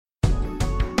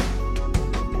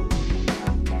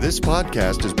This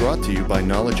podcast is brought to you by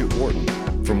Knowledge at Wharton.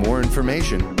 For more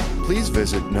information, please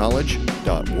visit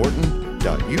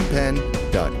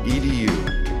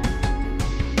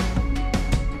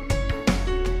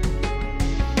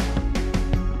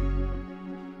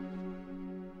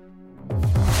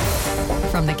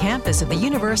From the campus of the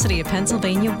University of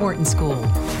Pennsylvania Wharton School,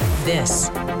 this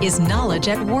is Knowledge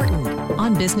at Wharton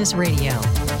on Business Radio.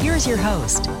 Here's your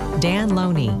host, Dan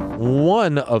Loney.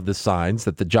 One of the signs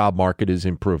that the job market is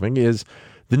improving is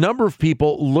the number of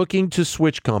people looking to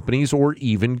switch companies or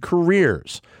even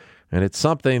careers. And it's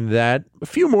something that a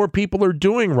few more people are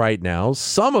doing right now,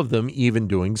 some of them even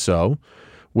doing so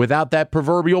without that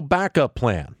proverbial backup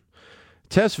plan.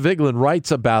 Tess Vigeland writes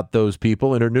about those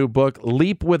people in her new book,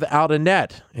 Leap Without a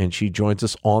Net, and she joins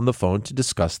us on the phone to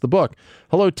discuss the book.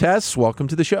 Hello, Tess. Welcome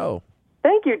to the show.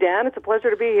 Thank you, Dan. It's a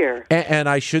pleasure to be here. And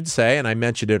I should say, and I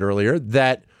mentioned it earlier,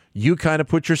 that you kind of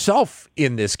put yourself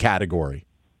in this category.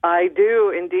 I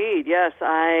do, indeed. Yes,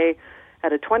 I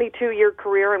had a 22-year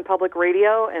career in public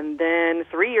radio, and then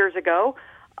 3 years ago,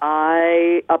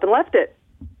 I up and left it.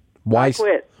 Why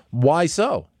quit. Why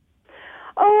so?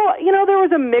 Oh, there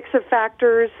was a mix of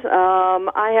factors.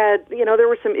 I had, there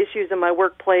were some issues in my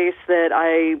workplace that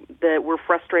were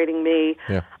frustrating me.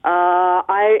 Yeah.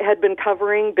 I had been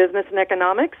covering business and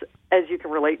economics, as you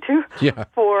can relate to,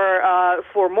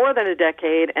 for more than a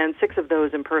decade, and 6 of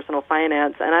those in personal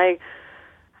finance. And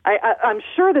I'm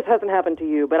sure this hasn't happened to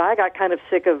you, but I got kind of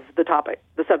sick of the topic,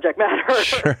 the subject matter.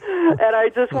 Sure. And I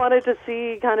just wanted to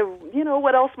see kind of,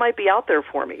 what else might be out there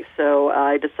for me. So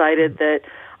I decided that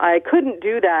I couldn't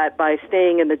do that by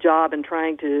staying in the job and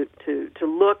trying to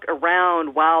look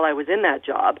around while I was in that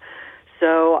job.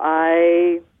 So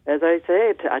I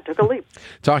took a leap.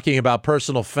 Talking about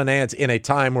personal finance in a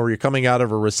time where you're coming out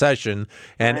of a recession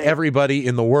and everybody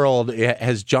in the world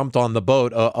has jumped on the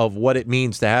boat of what it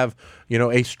means to have,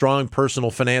 a strong personal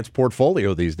finance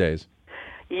portfolio these days.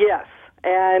 Yes.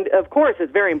 And of course,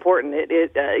 it's very important.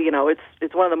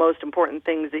 It's one of the most important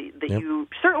things that you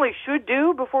certainly should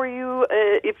do before you,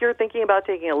 if you're thinking about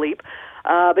taking a leap.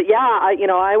 But yeah,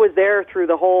 I was there through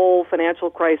the whole financial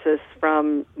crisis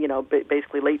from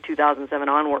basically late 2007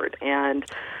 onward, and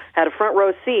had a front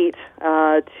row seat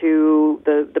to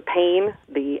the pain,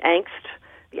 the angst,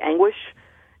 the anguish,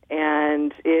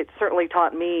 and it certainly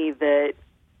taught me that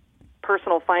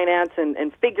personal finance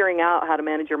and figuring out how to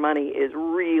manage your money is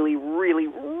really, really,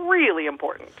 really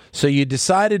important. So you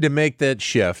decided to make that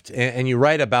shift, and you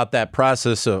write about that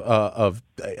process of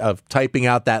typing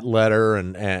out that letter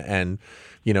and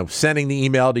sending the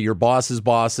email to your boss's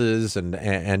bosses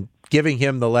and giving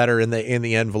him the letter in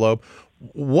the envelope.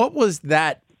 What was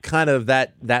that kind of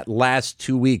that last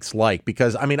 2 weeks like?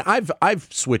 Because I've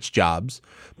switched jobs,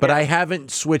 but I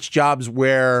haven't switched jobs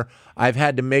where I've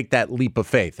had to make that leap of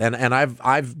faith, and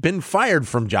I've been fired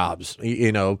from jobs.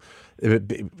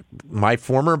 My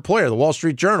former employer, the Wall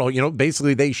Street Journal,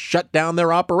 basically they shut down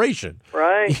their operation.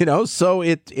 Right. So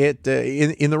it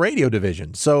in the radio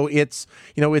division. So it's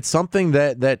something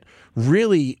that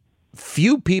really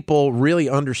few people really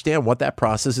understand what that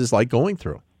process is like going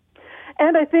through.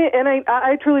 And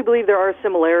I truly believe there are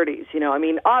similarities.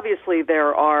 Obviously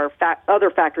there are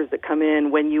other factors that come in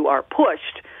when you are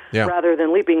pushed rather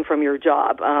than leaping from your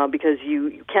job, because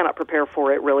you cannot prepare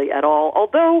for it really at all.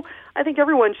 Although I think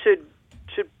everyone should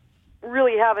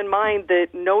really have in mind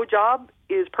that no job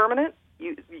is permanent.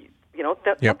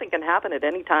 Something can happen at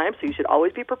any time, so you should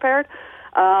always be prepared.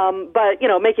 But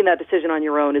making that decision on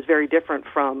your own is very different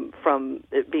from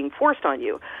it being forced on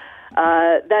you.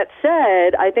 That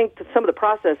said, I think that some of the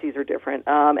processes are different.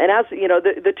 And as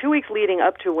the 2 weeks leading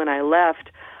up to when I left,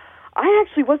 I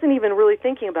actually wasn't even really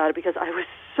thinking about it because I was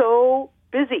so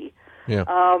busy. Yeah.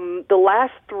 The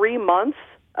last 3 months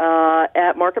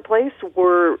at Marketplace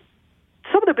were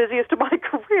some of the busiest of my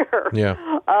career. Yeah.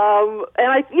 And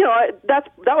that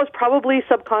was probably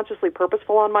subconsciously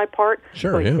purposeful on my part.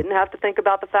 Sure. So I didn't have to think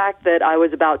about the fact that I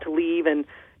was about to leave and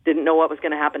didn't know what was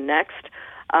going to happen next.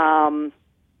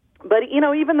 But,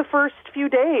 even the first few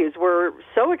days were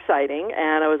so exciting,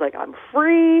 and I was like, I'm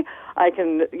free. I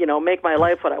can, make my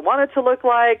life what I want it to look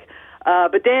like.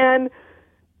 But then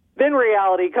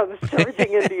reality comes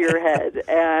charging into your head,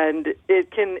 and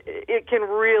it can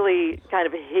really kind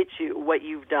of hit you what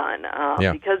you've done,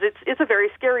 because it's a very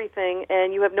scary thing,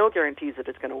 and you have no guarantees that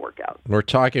it's going to work out. We're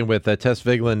talking with Tess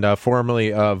Vigeland,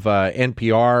 formerly of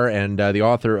NPR and the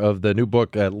author of the new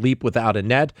book, Leap Without a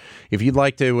Net. If you'd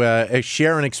like to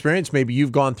share an experience, maybe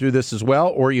you've gone through this as well,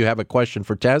 or you have a question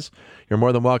for Tess, you're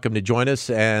more than welcome to join us.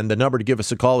 And the number to give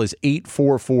us a call is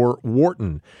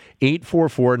 844-WHARTON.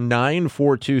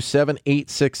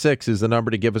 844-942-7866 is the number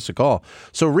to give us a call.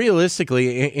 So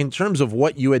realistically, in terms of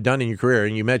what you had done in your career,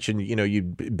 and you mentioned,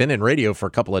 you'd been in radio for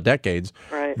a couple of decades,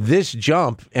 right. This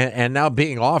jump and now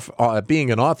being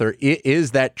an author,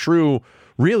 is that true,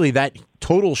 really that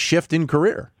total shift in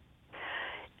career?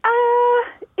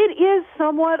 It is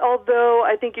somewhat, although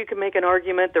I think you can make an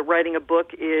argument that writing a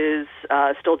book is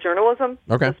still journalism,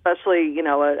 okay. Especially,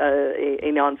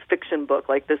 a nonfiction book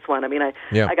like this one. I mean, I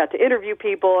got to interview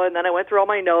people, and then I went through all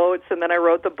my notes, and then I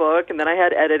wrote the book, and then I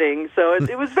had editing. So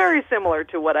it was very similar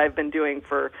to what I've been doing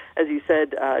for, as you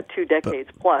said, 2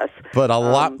 decades plus. But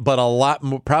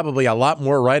probably a lot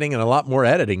more writing and a lot more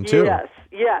editing too.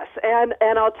 Yes, and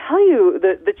I'll tell you,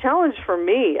 the challenge for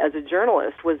me as a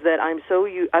journalist was that I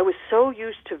was so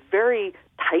used to very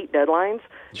tight deadlines,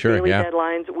 daily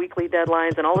deadlines, weekly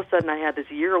deadlines, and all of a sudden I had this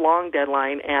year-long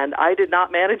deadline, and I did not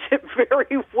manage it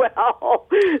very well.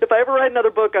 If I ever write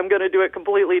another book, I'm going to do it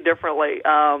completely differently.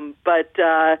 But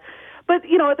at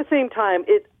the same time,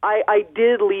 I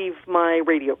did leave my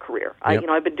radio career. Yep.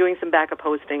 I've been doing some backup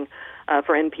hosting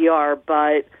for NPR,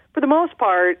 but for the most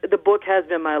part, the book has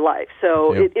been my life.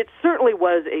 So it certainly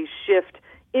was a shift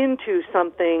into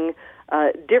something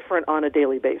different on a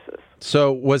daily basis.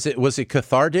 So was it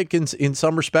cathartic in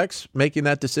some respects, making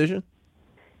that decision?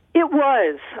 It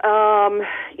was.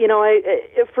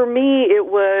 For me, it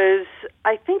was.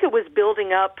 I think it was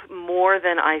building up more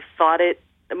than I thought it.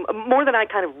 More than I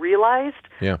kind of realized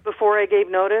before I gave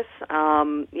notice.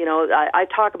 I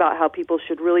talk about how people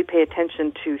should really pay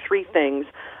attention to 3 things.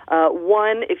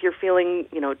 One, if you're feeling,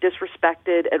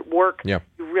 disrespected at work, you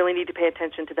really need to pay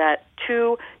attention to that.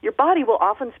 2, your body will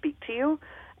often speak to you,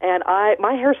 and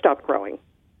my hair stopped growing,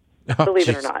 believe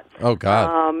it or not. Oh,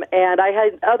 God. And I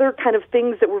had other kind of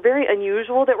things that were very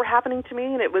unusual that were happening to me,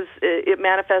 and it was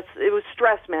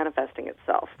stress manifesting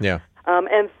itself. Yeah.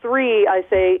 And 3, I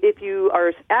say, if you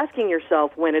are asking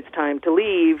yourself when it's time to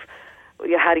leave,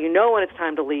 how do you know when it's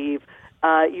time to leave?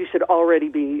 You should already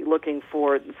be looking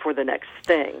for the next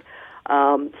thing.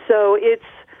 So it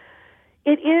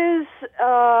was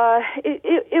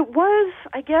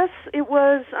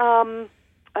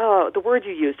the word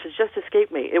you used has just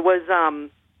escaped me. It was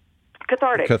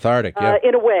cathartic. Cathartic, yeah.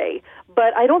 In a way.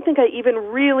 But I don't think I even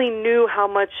really knew how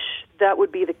much that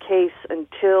would be the case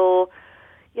until,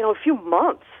 a few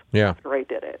months after I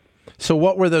did it. So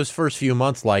what were those first few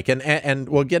months like? And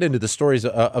we'll get into the stories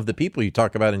of the people you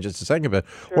talk about in just a second, but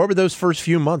what were those first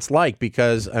few months like?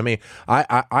 Because, I mean,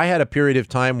 I had a period of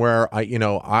time where,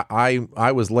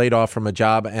 I was laid off from a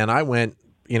job, and I went,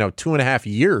 2.5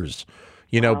 years,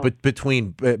 but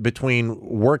between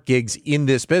work gigs in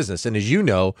this business. And as you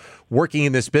know, working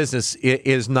in this business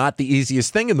is not the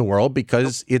easiest thing in the world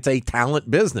because it's a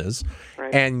talent business.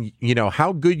 Right. And,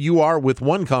 how good you are with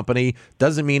one company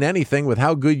doesn't mean anything with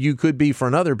how good you could be for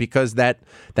another, because that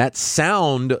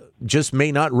sound just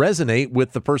may not resonate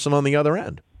with the person on the other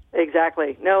end.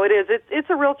 Exactly. No, it is. It's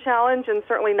a real challenge, and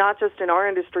certainly not just in our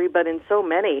industry, but in so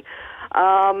many.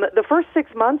 The first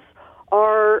 6 months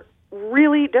are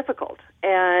really difficult.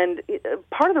 And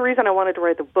part of the reason I wanted to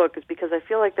write the book is because I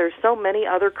feel like there's so many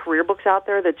other career books out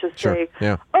there that just say,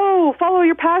 oh, follow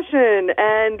your passion,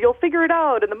 and you'll figure it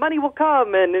out, and the money will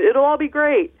come, and it'll all be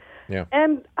great. Yeah.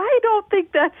 And I don't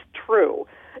think that's true.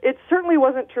 It certainly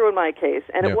wasn't true in my case,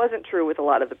 and it wasn't true with a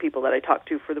lot of the people that I talked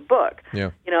to for the book.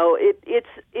 Yeah.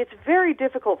 It's very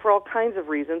difficult for all kinds of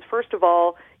reasons. First of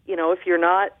all, if you're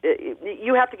not,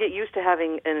 you have to get used to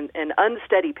having an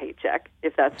unsteady paycheck,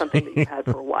 if that's something that you've had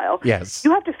for a while. Yes.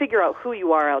 You have to figure out who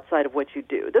you are outside of what you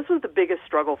do. This was the biggest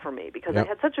struggle for me because I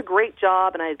had such a great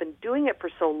job, and I had been doing it for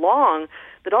so long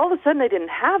that all of a sudden I didn't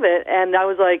have it, and I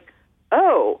was like,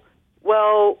 oh,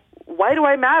 well, why do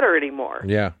I matter anymore?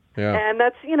 Yeah. Yeah. And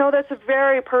that's a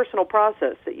very personal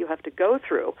process that you have to go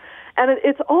through. And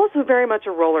it's also very much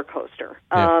a roller coaster.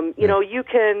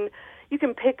 You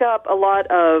can pick up a lot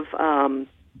of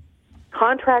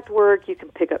contract work, you can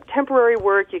pick up temporary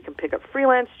work, you can pick up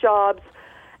freelance jobs.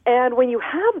 And when you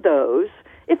have those,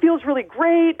 it feels really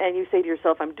great, and you say to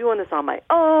yourself, I'm doing this on my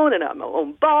own, and I'm my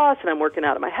own boss, and I'm working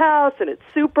out of my house, and it's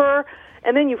super.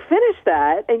 And then you finish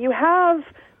that, and you have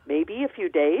maybe a few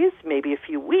days, maybe a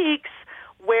few weeks,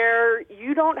 where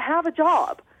you don't have a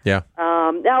job. Yeah.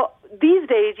 Now, these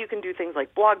days you can do things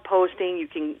like blog posting. You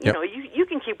can, you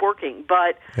can keep working,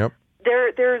 but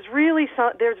there's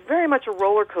very much a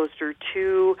roller coaster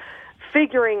to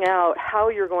figuring out how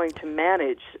you're going to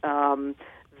manage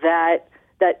that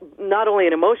not only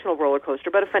an emotional roller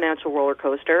coaster, but a financial roller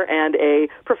coaster and a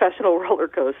professional roller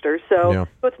coaster. So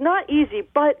it's not easy,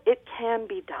 but it can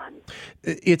be done.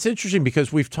 It's interesting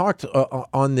because we've talked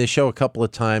on this show a couple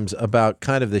of times about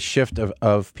kind of the shift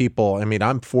of people. I mean,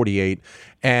 I'm 48,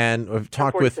 and I've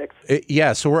talked with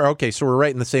so we're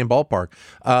right in the same ballpark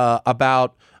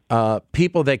about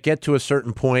people that get to a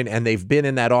certain point and they've been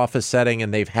in that office setting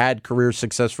and they've had career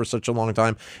success for such a long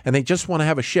time and they just want to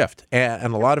have a shift.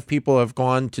 And a lot of people have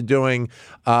gone to doing,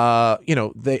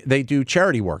 they do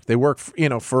charity work. They work,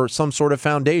 for some sort of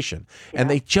foundation, and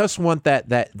they just want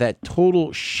that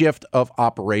total shift of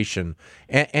operation.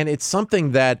 And it's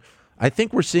something that I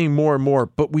think we're seeing more and more,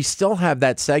 but we still have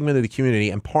that segment of the community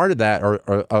and part of that or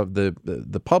of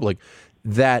the public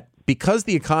that, because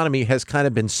the economy has kind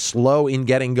of been slow in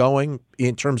getting going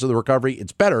in terms of the recovery,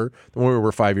 it's better than where we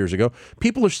were 5 years ago.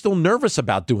 People are still nervous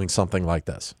about doing something like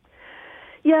this.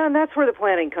 Yeah, and that's where the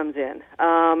planning comes in.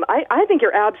 I think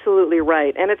you're absolutely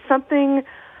right. And it's something,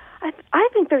 I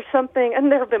think there's something,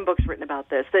 and there have been books written about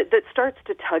this, that starts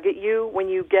to tug at you when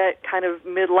you get kind of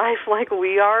midlife like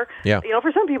we are. Yeah.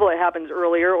 For some people it happens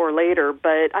earlier or later,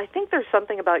 but I think there's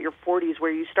something about your 40s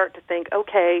where you start to think,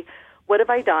 okay, what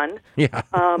have I done? Yeah.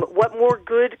 What more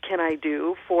good can I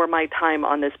do for my time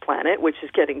on this planet, which is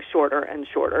getting shorter and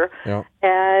shorter? Yeah.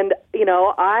 And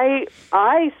I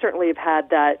certainly have had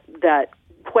that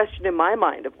question in my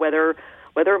mind of whether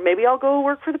maybe I'll go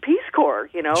work for the Peace Corps,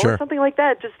 Sure. or something like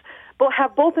that. Just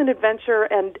have both an adventure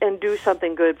and do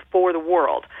something good for the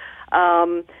world.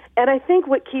 And I think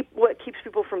what keeps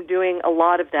people from doing a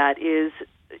lot of that is,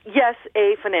 yes,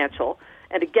 financial.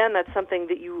 And again, that's something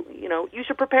that you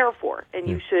should prepare for, and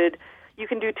you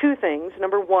can do two things.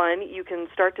 Number one, you can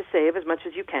start to save as much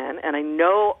as you can. And I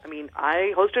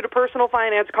hosted a personal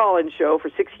finance call-in show for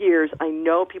 6 years. I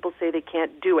know people say they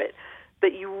can't do it,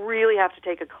 but you really have to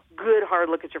take a good hard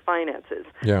look at your finances.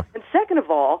 Yeah. And second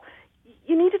of all,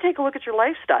 you need to take a look at your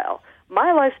lifestyle.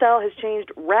 My lifestyle has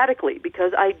changed radically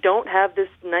because I don't have this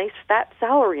nice fat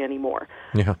salary anymore.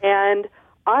 Yeah. And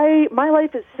my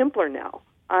life is simpler now.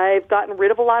 I've gotten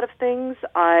rid of a lot of things.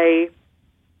 I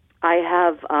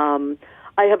have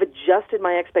adjusted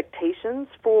my expectations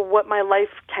for what my life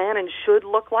can and should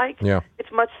look like. Yeah. It's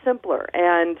much simpler,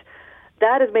 and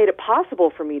that has made it possible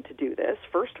for me to do this,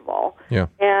 first of all. Yeah.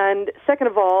 And second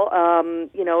of all,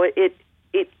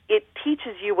 it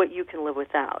teaches you what you can live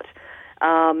without.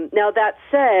 Now, that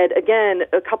said, again,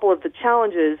 a couple of the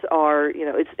challenges are,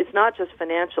 it's not just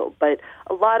financial, but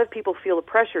a lot of people feel the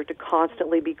pressure to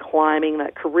constantly be climbing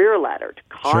that career ladder, to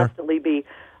constantly be,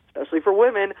 especially for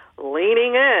women,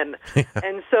 leaning in.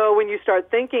 And so when you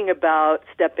start thinking about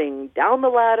stepping down the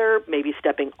ladder, maybe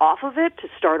stepping off of it to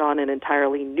start on an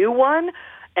entirely new one,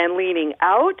 and leaning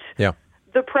out,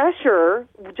 the pressure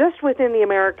just within the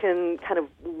American kind of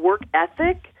work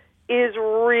ethic is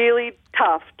really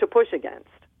tough to push against,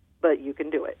 but you can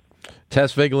do it.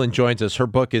 Tess Vigeland joins us. Her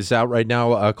book is out right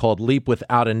now called Leap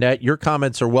Without a Net. Your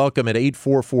comments are welcome at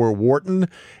 844-WHARTON,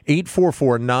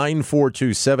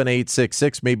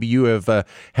 844-942-7866. Maybe you have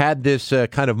had this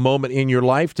kind of moment in your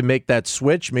life to make that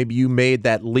switch. Maybe you made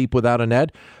that leap without a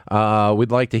net.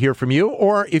 We'd like to hear from you.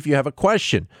 Or if you have a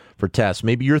question for Tess,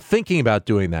 maybe you're thinking about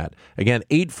doing that. Again,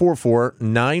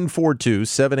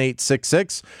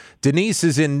 844-942-7866. Denise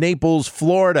is in Naples,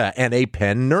 Florida, and a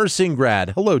Penn nursing grad.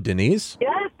 Hello, Denise.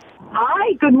 Yes.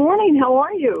 Hi, good morning. How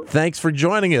are you? Thanks for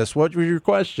joining us. What was your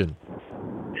question?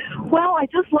 Well, I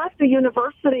just left the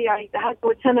university. I had to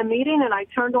attend a meeting, and I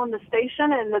turned on the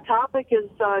station, and the topic is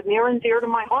near and dear to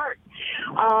my heart.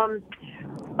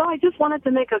 So I just wanted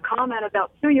to make a comment.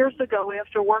 About 2 years ago,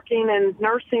 after working in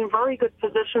nursing, very good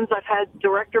positions, I've had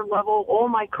director level all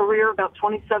my career, about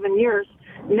 27 years,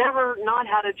 never not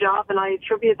had a job, and I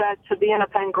attribute that to being a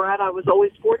Penn grad. I was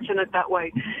always fortunate that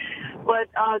way. But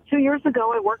 2 years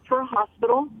ago, I worked for a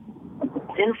hospital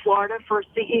in Florida for a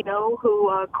CEO who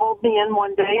called me in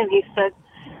one day, and he said,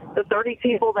 the 30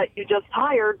 people that you just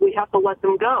hired, we have to let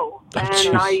them go.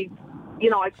 And I've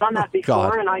done that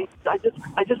before, and I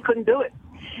just couldn't do it.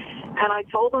 And I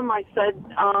told him, I said,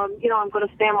 I'm going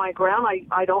to stand my ground.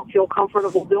 I don't feel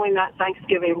comfortable doing that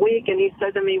Thanksgiving week. And he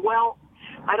said to me, well,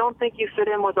 I don't think you fit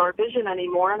in with our vision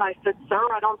anymore. And I said, sir,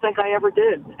 I don't think I ever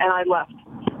did. And I left.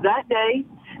 That day,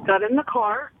 got in the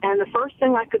car, and the first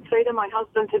thing I could say to my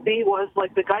husband-to-be was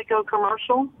like the Geico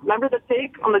commercial. Remember the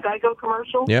pig on the Geico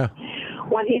commercial? Yeah.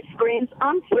 When he screams,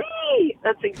 I'm free!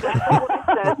 That's exactly what I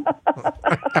said.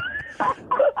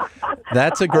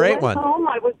 That's a great one. Home,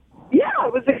 I was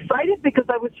excited because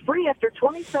I was free after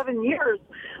 27 years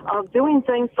of doing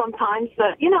things sometimes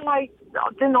that, I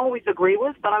didn't always agree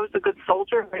with, but I was a good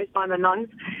soldier raised by the nuns.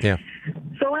 Yeah.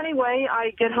 So anyway,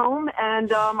 I get home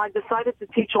and I decided to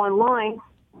teach online.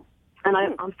 And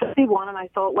I'm 51, and I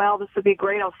thought, wow, this would be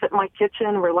great. I'll sit in my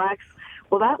kitchen, relax.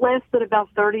 Well, that lasted about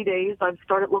 30 days. I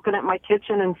started looking at my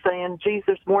kitchen and saying, geez,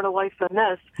 there's more to life than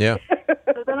this. Yeah.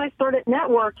 So then I started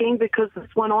networking because this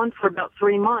went on for about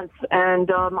 3 months.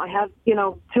 And I had,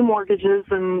 2 mortgages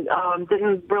and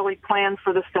didn't really plan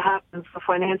for this to happen. So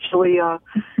financially,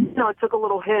 it took a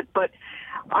little hit. But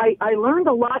I learned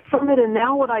a lot from it, and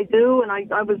now what I do, and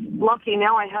I was lucky,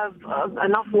 now I have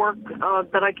enough work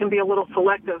that I can be a little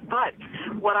selective. But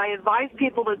what I advise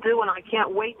people to do, and I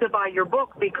can't wait to buy your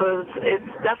book because it's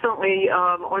definitely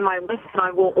on my list, and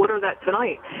I will order that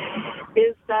tonight,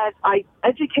 is that I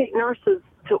educate nurses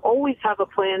to always have a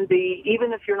plan B,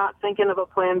 even if you're not thinking of a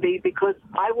plan B, because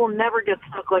I will never get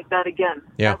stuck like that again,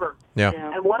 ever. Yeah.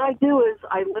 And what I do is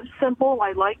I live simple.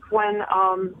 I like when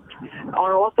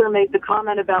our author made the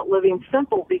comment about living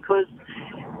simple, because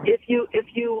if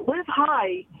you live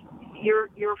high,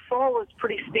 your fall is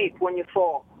pretty steep when you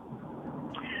fall.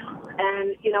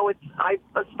 And I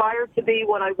aspire to be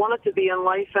what I wanted to be in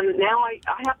life, and now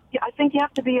I think you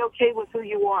have to be okay with who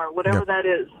you are, whatever that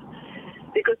is.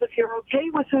 Because if you're okay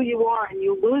with who you are and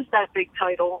you lose that big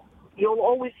title, you'll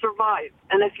always survive.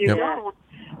 And if you don't,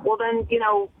 well then,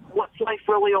 what's life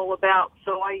really all about?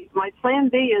 So my plan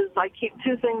B is I keep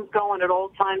 2 things going at all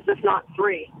times, if not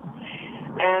 3.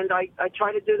 And I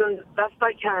try to do them the best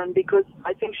I can, because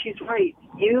I think she's right.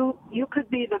 You could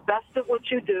be the best at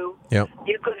what you do. Yep.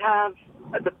 You could have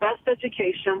the best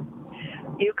education.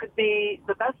 You could be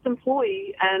the best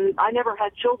employee, and I never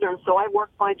had children, so I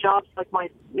worked my jobs like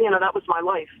that was my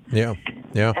life.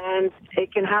 Yeah. And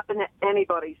it can happen to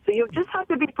anybody. So you just have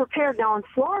to be prepared. Now, in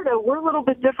Florida, we're a little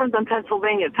bit different than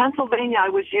Pennsylvania. Pennsylvania, I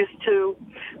was used to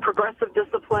progressive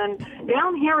discipline.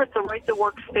 Down here, it's a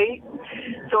right-to-work state.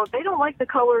 So if they don't like the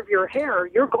color of your hair,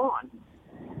 you're gone.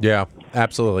 Yeah,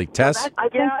 absolutely. Tess?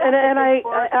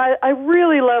 I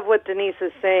really love what Denise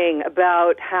is saying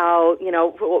about how,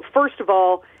 first of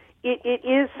all, it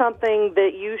is something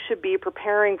that you should be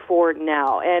preparing for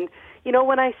now. And,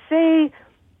 when I say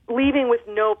leaving with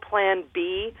no plan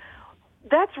B,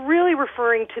 that's really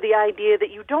referring to the idea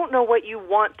that you don't know what you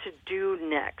want to do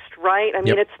next, right? I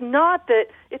mean, it's not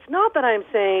that I'm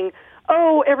saying,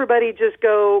 oh, everybody just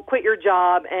go quit your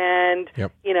job and,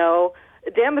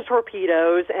 damn the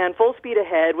torpedoes and full speed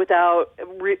ahead without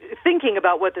thinking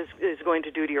about what this is going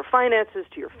to do to your finances,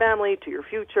 to your family, to your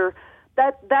future.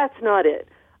 That's not it.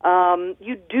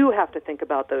 You do have to think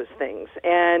about those things,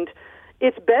 and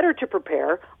it's better to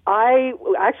prepare. I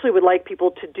actually would like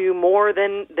people to do more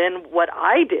than what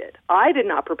I did. I did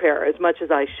not prepare as much as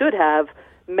I should have,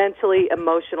 mentally,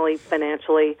 emotionally,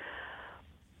 financially.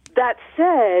 That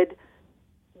said,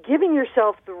 giving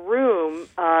yourself the room,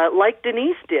 like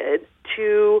Denise did,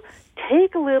 to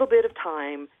take a little bit of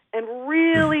time and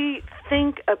really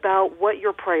think about what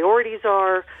your priorities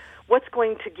are, what's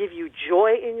going to give you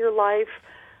joy in your life,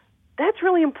 that's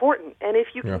really important. And if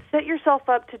you can set yourself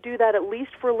up to do that at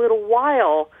least for a little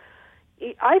while,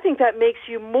 I think that makes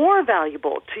you more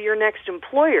valuable to your next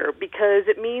employer, because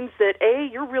it means that, A,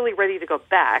 you're really ready to go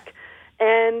back,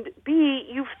 and B,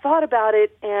 you've thought about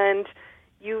it and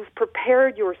you've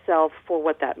prepared yourself for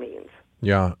what that means.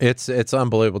 Yeah, it's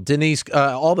unbelievable. Denise,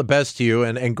 all the best to you,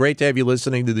 and great to have you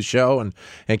listening to the show,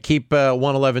 and keep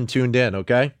 111 tuned in,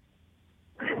 okay?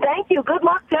 Thank you. Good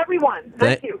luck to everyone.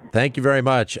 Thank you. Thank you very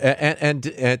much. And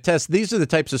Tess, these are the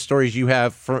types of stories you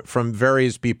have from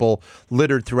various people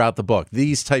littered throughout the book,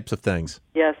 these types of things.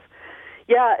 Yes.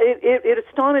 Yeah, it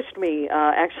astonished me,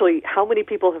 actually, how many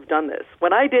people have done this.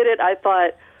 When I did it, I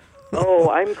thought, oh,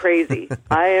 I'm crazy.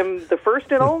 I am the first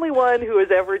and only one who has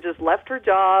ever just left her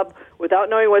job without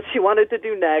knowing what she wanted to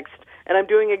do next, and I'm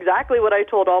doing exactly what I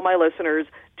told all my listeners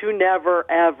to never,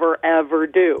 ever, ever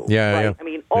do. Yeah, right? yeah. I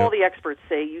mean, all the experts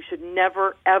say you should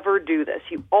never, ever do this.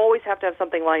 You always have to have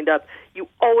something lined up. You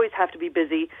always have to be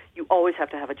busy. You always have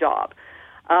to have a job.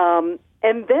 And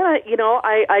then,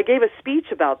 I gave a speech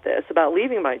about this, about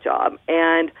leaving my job,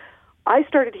 and I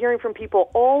started hearing from people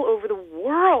all over the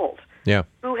world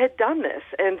who had done this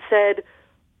and said,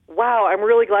 wow, I'm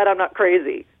really glad I'm not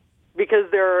crazy, because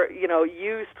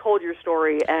you told your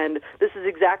story, and this is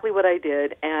exactly what I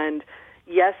did, and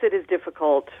yes, it is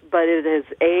difficult, but it has,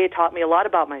 A, taught me a lot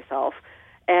about myself,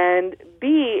 and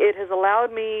B, it has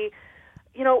allowed me,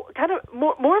 kind of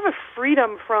more of a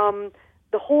freedom from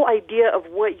the whole idea of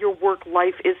what your work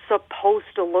life is supposed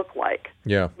to look like.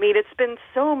 Yeah. I mean, it's been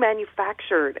so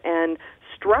manufactured and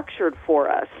structured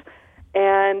for us,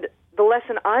 and the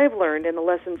lesson I've learned, and the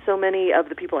lesson so many of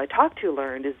the people I talk to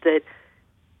learned, is that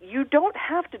you don't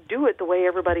have to do it the way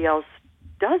everybody else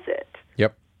does it.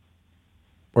 Yep.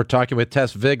 We're talking with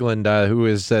Tess Vigeland, who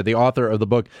is the author of the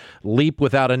book Leap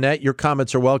Without a Net. Your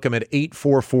comments are welcome at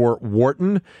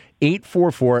 844-WHARTON.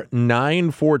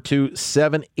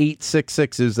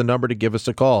 844-942-7866 is the number to give us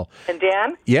a call. And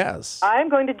Dan? Yes. I'm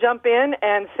going to jump in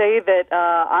and say that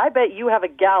I bet you have a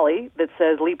galley that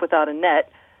says Leap Without a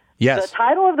Net. Yes. The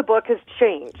title of the book has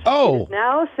changed. Oh. It is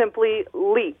now simply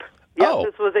Leap. Yes,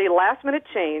 This was a last-minute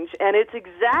change, and it's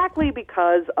exactly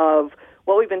because of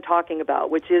what we've been talking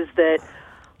about, which is that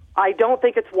I don't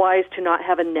think it's wise to not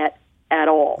have a net at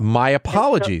all. My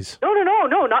apologies. No,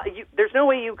 not you. There's no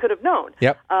way you could have known.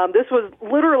 Yep. This was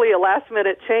literally a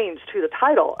last-minute change to the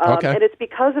title, Okay. and it's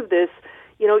because of this.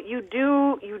 You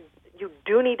do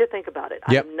need to think about it.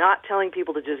 Yep. I'm not telling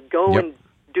people to just go and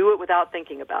do it without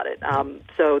thinking about it.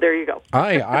 So there you go.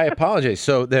 I apologize.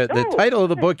 So the title of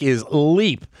the book is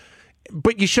Leap.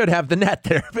 But you should have the net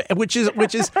there, which is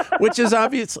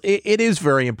obvious. It is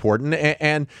very important,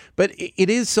 but it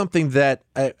is something that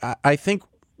I think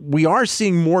we are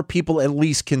seeing more people at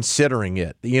least considering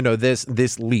it.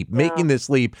 This leap, making this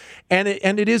leap, and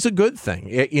it is a good thing.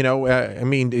 I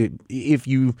mean,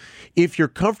 if you're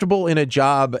comfortable in a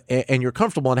job and you're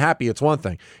comfortable and happy, it's one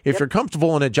thing. If you're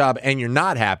comfortable in a job and you're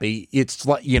not happy, it's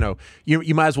like you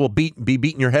might as well be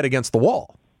beating your head against the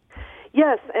wall.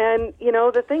 Yes, and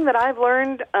the thing that I've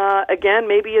learned, again,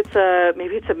 maybe it's a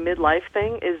midlife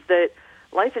thing, is that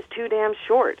life is too damn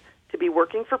short to be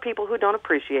working for people who don't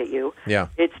appreciate you. Yeah,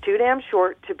 it's too damn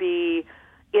short to be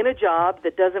in a job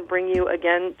that doesn't bring you,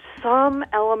 again, some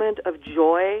element of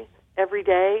joy every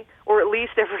day, or at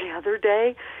least every other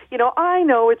day. I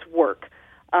know it's work.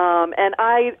 And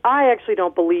I actually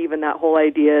don't believe in that whole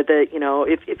idea that,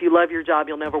 if you love your job,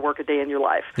 you'll never work a day in your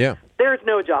life. Yeah. There's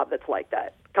no job that's like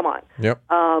that. Come on. Yep.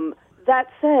 That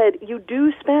said, you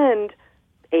do spend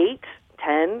 8,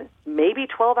 10, maybe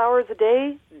 12 hours a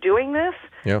day doing this.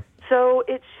 Yeah. So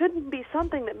it shouldn't be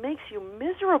something that makes you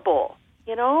miserable.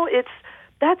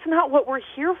 That's not what we're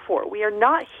here for. We are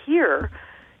not here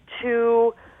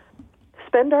to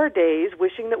spend our days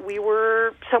wishing that we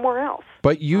were somewhere else.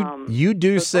 But you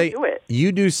do say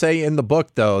in the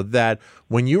book, though, that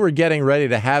when you were getting ready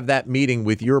to have that meeting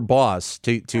with your boss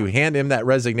to hand him that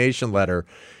resignation letter,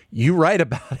 you write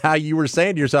about how you were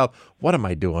saying to yourself, "What am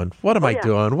I doing? What am I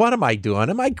doing? What am I doing?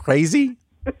 Am I crazy?"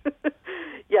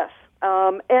 Yes,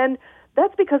 and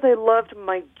that's because I loved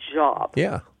my job.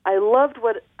 Yeah, I loved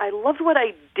what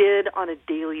I did on a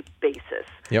daily basis.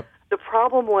 Yep. The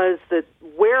problem was that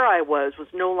where I was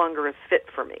no longer a fit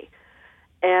for me.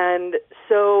 And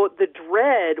so the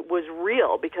dread was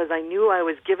real because I knew I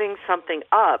was giving something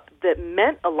up that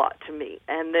meant a lot to me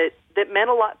and that meant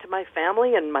a lot to my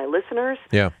family and my listeners.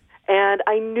 Yeah. And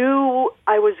I knew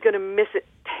I was going to miss it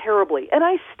terribly. And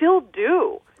I still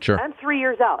do. Sure. I'm 3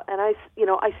 years out and I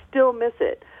still miss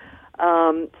it.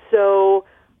 So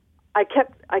I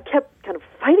kept kind of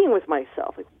fighting with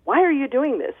myself. Like, why are you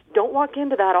doing this? Don't walk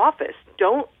into that office.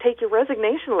 Don't take your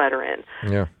resignation letter in.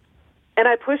 Yeah. And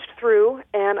I pushed through,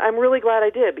 and I'm really glad I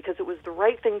did because it was the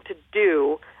right thing to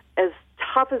do. As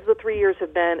tough as the 3 years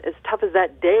have been, as tough as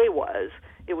that day was,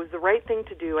 it was the right thing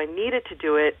to do. I needed to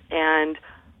do it, and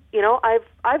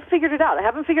I've figured it out. I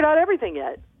haven't figured out everything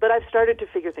yet, but I've started to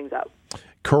figure things out.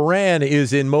 Karan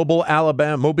is in Mobile,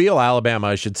 Alabama,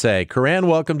 I should say. Karan,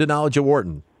 welcome to Knowledge at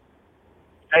Wharton.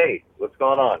 Hey, what's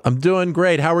going on? I'm doing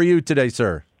great. How are you today,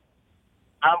 sir?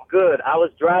 I'm good. I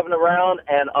was driving around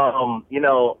and,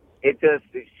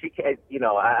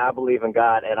 I believe in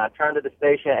God, and I turned to the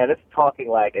station, and it's talking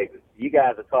like, you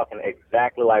guys are talking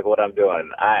exactly like what I'm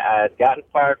doing. I had gotten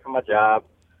fired from my job.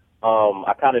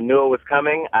 I kind of knew it was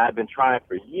coming. I had been trying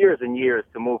for years and years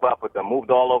to move up with them, moved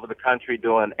all over the country,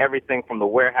 doing everything from the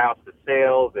warehouse to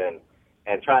sales and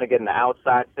trying to get into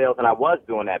outside sales, and I was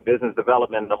doing that, business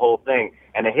development and the whole thing.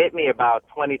 And it hit me about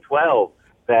 2012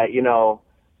 that,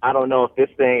 I don't know if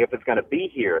it's going to be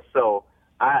here. So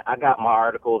I got my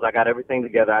articles, I got everything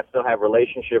together. I still have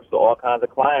relationships with all kinds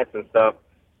of clients and stuff.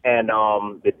 And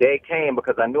the day came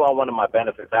because I knew I wanted my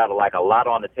benefits out of like a lot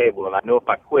on the table, and I knew if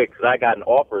I quit, because I gotten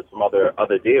offers from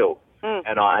other deals,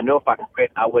 and I knew if I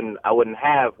quit, I wouldn't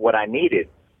have what I needed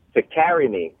to carry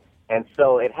me. And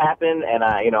so it happened, and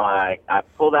I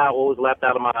pulled out what was left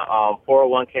out of my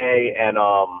 401k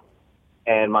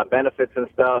and my benefits and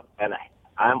stuff, and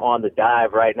I'm on the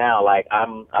dive right now. Like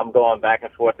I'm going back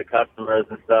and forth to customers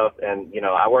and stuff, and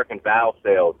I work in valve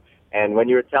sales. And when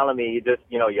you were telling me, you just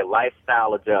your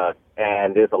lifestyle adjusts,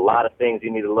 and there's a lot of things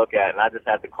you need to look at. And I just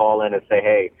had to call in and say,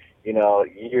 hey,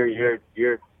 you're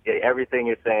everything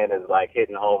you're saying is like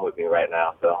hitting home with me right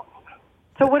now. So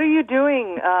what are you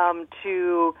doing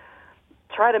to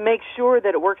try to make sure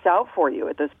that it works out for you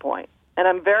at this point? And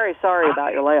I'm very sorry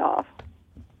about your layoff.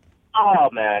 Oh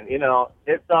man,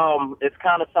 it's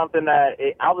kind of something that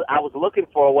I was looking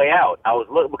for a way out.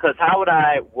 Because how would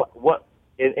I what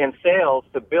in sales,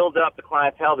 to build up the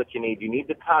clientele that you need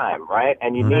the time, right?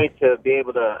 And you need to be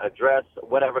able to address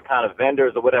whatever kind of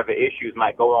vendors or whatever issues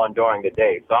might go on during the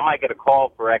day. So I might get a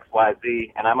call for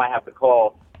XYZ, and I might have to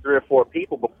call 3 or 4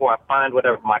 people before I find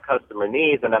whatever my customer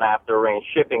needs, and then I have to arrange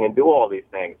shipping and do all these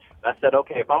things. And I said,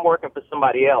 okay, if I'm working for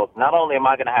somebody else, not only am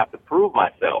I going to have to prove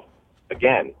myself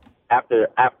again after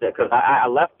because I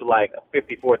left like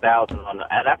 54,000 and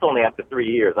that's only after 3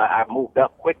 years. I moved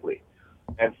up quickly.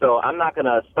 And so I'm not going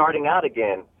to, starting out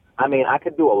again, I mean, I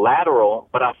could do a lateral,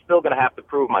 but I'm still going to have to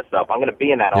prove myself. I'm going to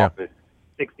be in that office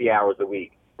 60 hours a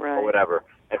week or whatever.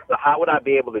 And so how would I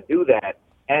be able to do that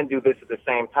and do this at the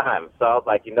same time? So I was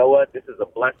like, you know what? This is a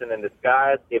blessing in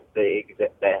disguise. If the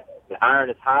iron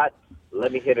is hot,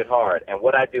 let me hit it hard. And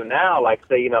what I do now, like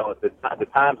say, the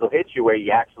times will hit you where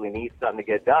you actually need something to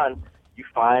get done. You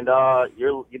find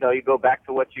you go back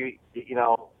to what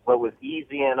what was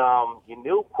easy and you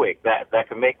knew quick that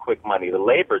can make quick money, the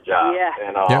labor job. Yeah.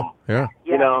 And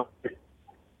you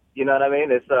know what I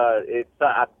mean? It's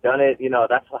I've done it.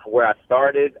 That's where I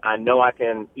started. I know I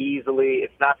can easily.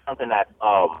 It's not something that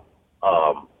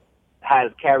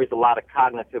carries a lot of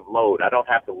cognitive load. I don't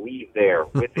have to leave there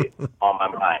with it on my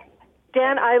mind.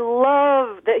 Dan, I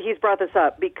love that he's brought this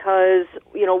up because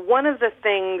one of the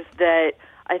things that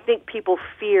I think people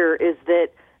fear is that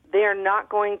they are not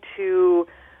going to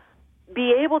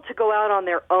be able to go out on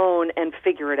their own and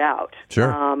figure it out.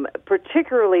 Sure.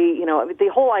 Particularly, the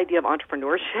whole idea of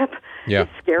entrepreneurship is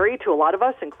scary to a lot of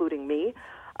us, including me.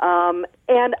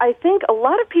 And I think a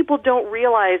lot of people don't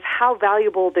realize how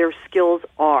valuable their skills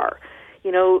are.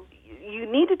 You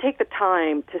need to take the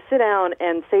time to sit down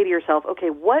and say to yourself, okay,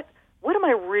 what am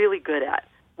I really good at?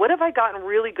 What have I gotten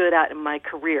really good at in my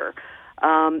career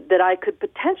that I could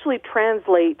potentially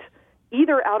translate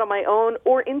either out on my own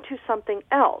or into something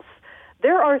else?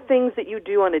 There are things that you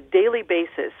do on a daily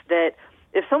basis that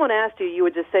if someone asked you, you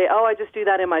would just say, oh, I just do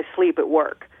that in my sleep at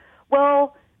work.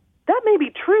 Well, that may be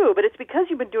true, but it's because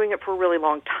you've been doing it for a really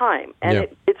long time. And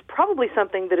it's probably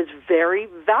something that is very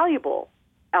valuable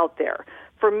out there.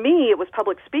 For me, it was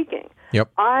public speaking.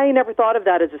 Yep. I never thought of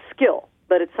that as a skill,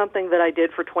 but it's something that I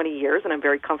did for 20 years, and I'm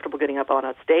very comfortable getting up on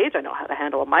a stage. I know how to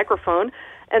handle a microphone.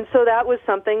 And so that was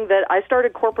something that I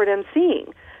started corporate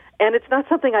emceeing. And it's not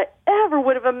something I ever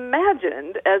would have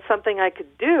imagined as something I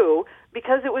could do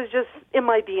because it was just in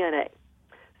my DNA.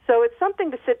 So it's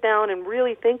something to sit down and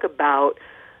really think about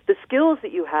the skills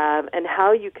that you have and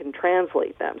how you can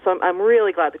translate them. So I'm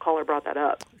really glad the caller brought that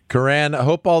up. Karan, I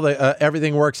hope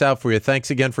everything works out for you.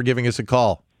 Thanks again for giving us a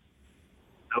call.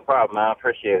 No problem, man. I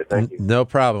appreciate it. Thank you. No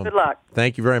problem. Good luck.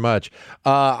 Thank you very much.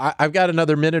 I've got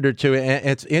another minute or two, and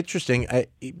it's interesting.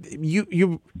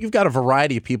 You've got a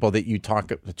variety of people that you talk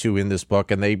to in this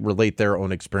book, and they relate their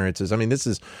own experiences. I mean, this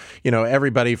is,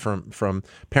 everybody from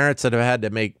parents that have had to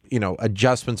make,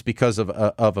 adjustments because of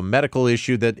a medical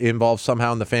issue that involves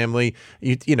somehow in the family.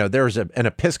 There's an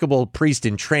Episcopal priest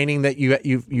in training that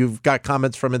you've got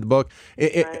comments from in the book.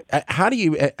 How do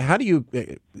you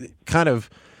kind of,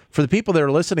 for the people that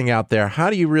are listening out there, how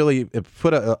do you really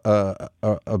put a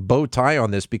bow tie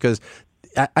on this? Because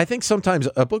I think sometimes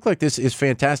a book like this is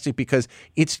fantastic because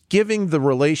it's giving the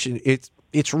relation.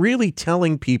 It's really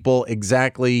telling people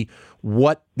exactly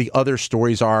what the other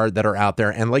stories are that are out there.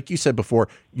 And like you said before,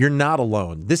 you're not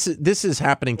alone. This is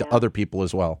happening to other people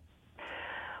as well.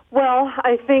 Well,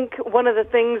 I think one of the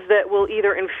things that will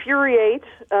either infuriate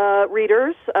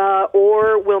readers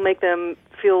or will make them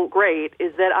feel great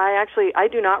is that I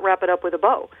do not wrap it up with a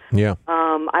bow. Yeah.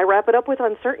 I wrap it up with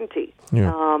uncertainty.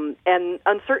 Yeah. And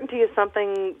uncertainty is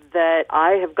something that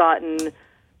I have gotten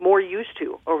more used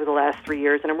to over the last 3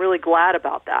 years, and I'm really glad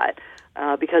about that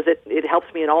because it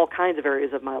helps me in all kinds of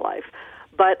areas of my life.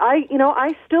 But I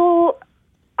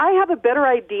have a better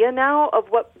idea now of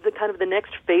what the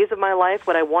next phase of my life,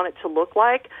 what I want it to look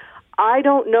like. I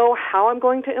don't know how I'm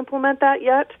going to implement that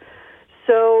yet.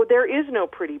 So there is no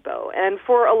pretty bow. And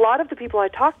for a lot of the people I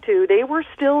talked to, they were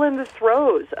still in the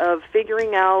throes of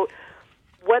figuring out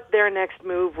what their next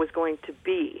move was going to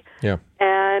be. Yeah.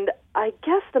 And I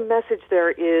guess the message there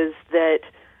is that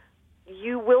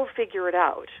you will figure it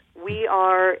out. We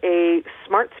are a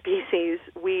smart species.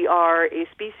 We are a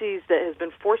species that has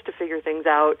been forced to figure things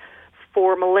out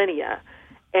for millennia.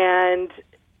 And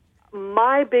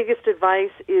my biggest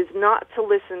advice is not to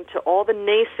listen to all the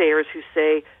naysayers who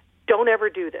say, don't ever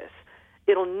do this.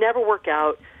 It'll never work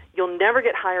out. You'll never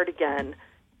get hired again.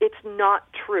 It's not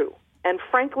true. And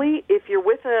frankly, if you're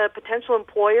with a potential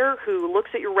employer who looks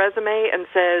at your resume and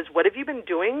says, what have you been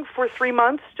doing for 3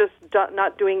 months, just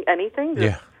not doing anything,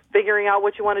 just figuring out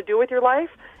what you want to do with your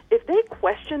life, if they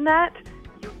question that,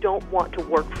 you don't want to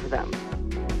work for them.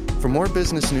 For more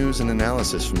business news and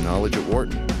analysis from Knowledge at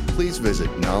Wharton, please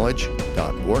visit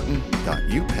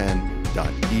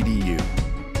knowledge.wharton.upenn.edu.